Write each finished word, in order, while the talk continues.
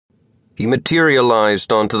He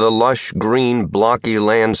materialized onto the lush green blocky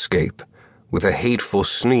landscape with a hateful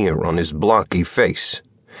sneer on his blocky face,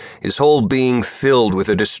 his whole being filled with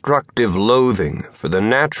a destructive loathing for the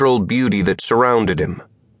natural beauty that surrounded him.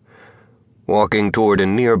 Walking toward a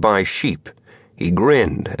nearby sheep, he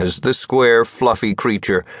grinned as the square, fluffy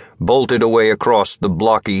creature bolted away across the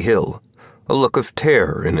blocky hill, a look of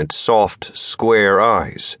terror in its soft, square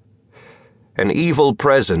eyes. An evil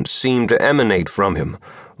presence seemed to emanate from him,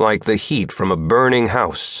 like the heat from a burning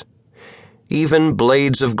house. Even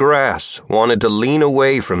blades of grass wanted to lean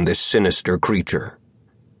away from this sinister creature.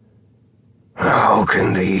 "How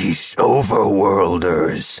can these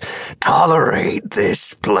overworlders tolerate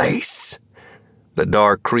this place?" the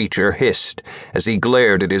dark creature hissed as he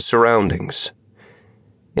glared at his surroundings.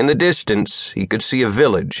 In the distance, he could see a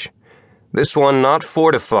village, this one not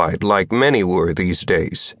fortified like many were these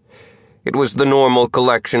days. It was the normal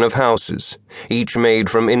collection of houses, each made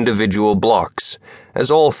from individual blocks,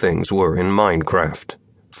 as all things were in Minecraft,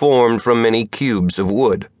 formed from many cubes of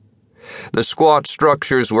wood. The squat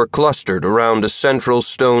structures were clustered around a central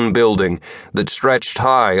stone building that stretched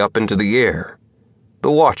high up into the air,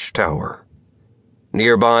 the watchtower.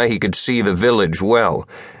 Nearby he could see the village well,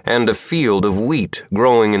 and a field of wheat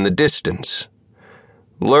growing in the distance.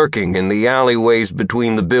 Lurking in the alleyways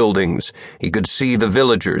between the buildings, he could see the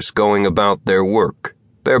villagers going about their work,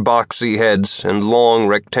 their boxy heads and long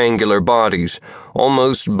rectangular bodies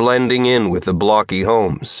almost blending in with the blocky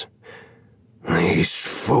homes. "These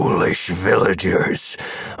foolish villagers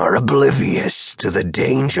are oblivious to the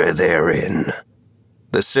danger they're in,"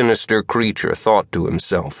 the sinister creature thought to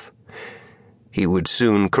himself. He would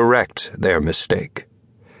soon correct their mistake.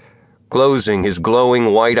 Closing his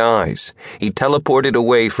glowing white eyes, he teleported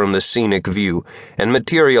away from the scenic view and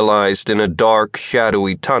materialized in a dark,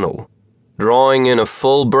 shadowy tunnel. Drawing in a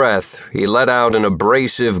full breath, he let out an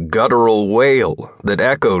abrasive, guttural wail that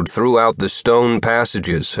echoed throughout the stone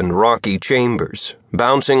passages and rocky chambers,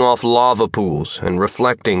 bouncing off lava pools and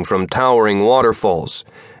reflecting from towering waterfalls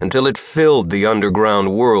until it filled the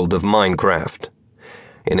underground world of Minecraft.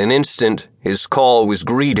 In an instant, his call was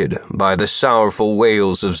greeted by the sorrowful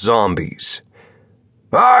wails of zombies.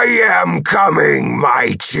 "I am coming,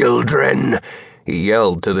 my children," he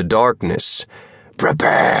yelled to the darkness.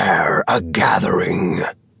 "Prepare a gathering."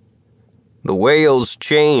 The wails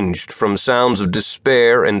changed from sounds of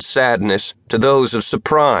despair and sadness to those of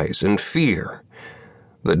surprise and fear.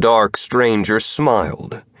 The dark stranger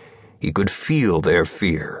smiled. He could feel their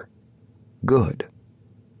fear. Good.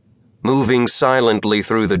 Moving silently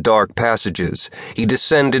through the dark passages, he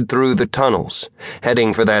descended through the tunnels,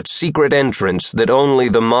 heading for that secret entrance that only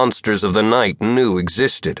the monsters of the night knew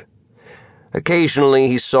existed. Occasionally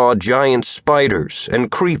he saw giant spiders and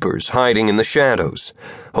creepers hiding in the shadows,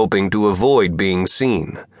 hoping to avoid being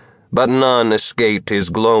seen, but none escaped his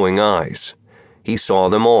glowing eyes. He saw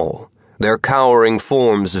them all, their cowering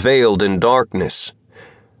forms veiled in darkness.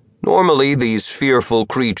 Normally these fearful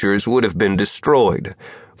creatures would have been destroyed,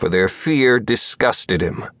 for their fear disgusted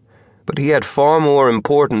him. But he had far more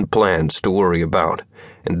important plans to worry about,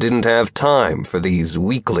 and didn't have time for these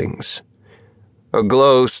weaklings. A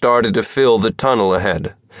glow started to fill the tunnel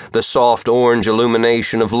ahead, the soft orange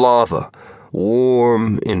illumination of lava,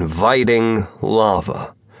 warm, inviting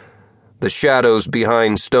lava. The shadows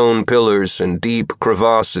behind stone pillars and deep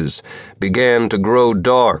crevasses began to grow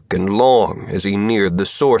dark and long as he neared the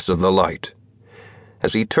source of the light.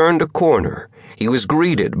 As he turned a corner, he was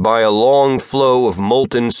greeted by a long flow of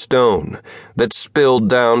molten stone that spilled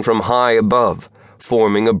down from high above,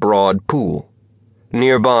 forming a broad pool.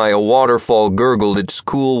 Nearby, a waterfall gurgled its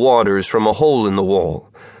cool waters from a hole in the wall,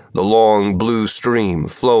 the long blue stream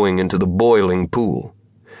flowing into the boiling pool.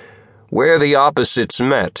 Where the opposites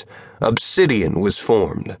met, obsidian was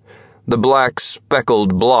formed, the black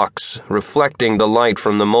speckled blocks reflecting the light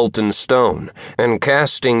from the molten stone and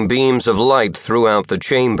casting beams of light throughout the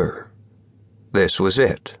chamber. This was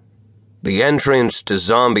it. The entrance to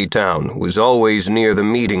Zombie Town was always near the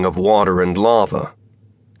meeting of water and lava.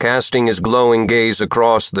 Casting his glowing gaze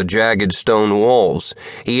across the jagged stone walls,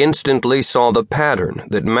 he instantly saw the pattern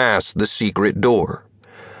that masked the secret door.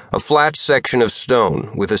 A flat section of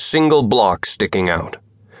stone with a single block sticking out.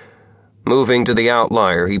 Moving to the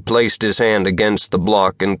outlier, he placed his hand against the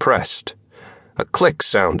block and pressed. A click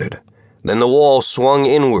sounded. Then the wall swung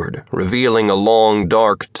inward, revealing a long,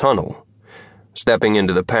 dark tunnel. Stepping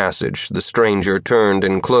into the passage, the stranger turned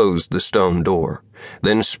and closed the stone door,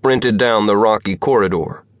 then sprinted down the rocky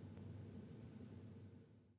corridor,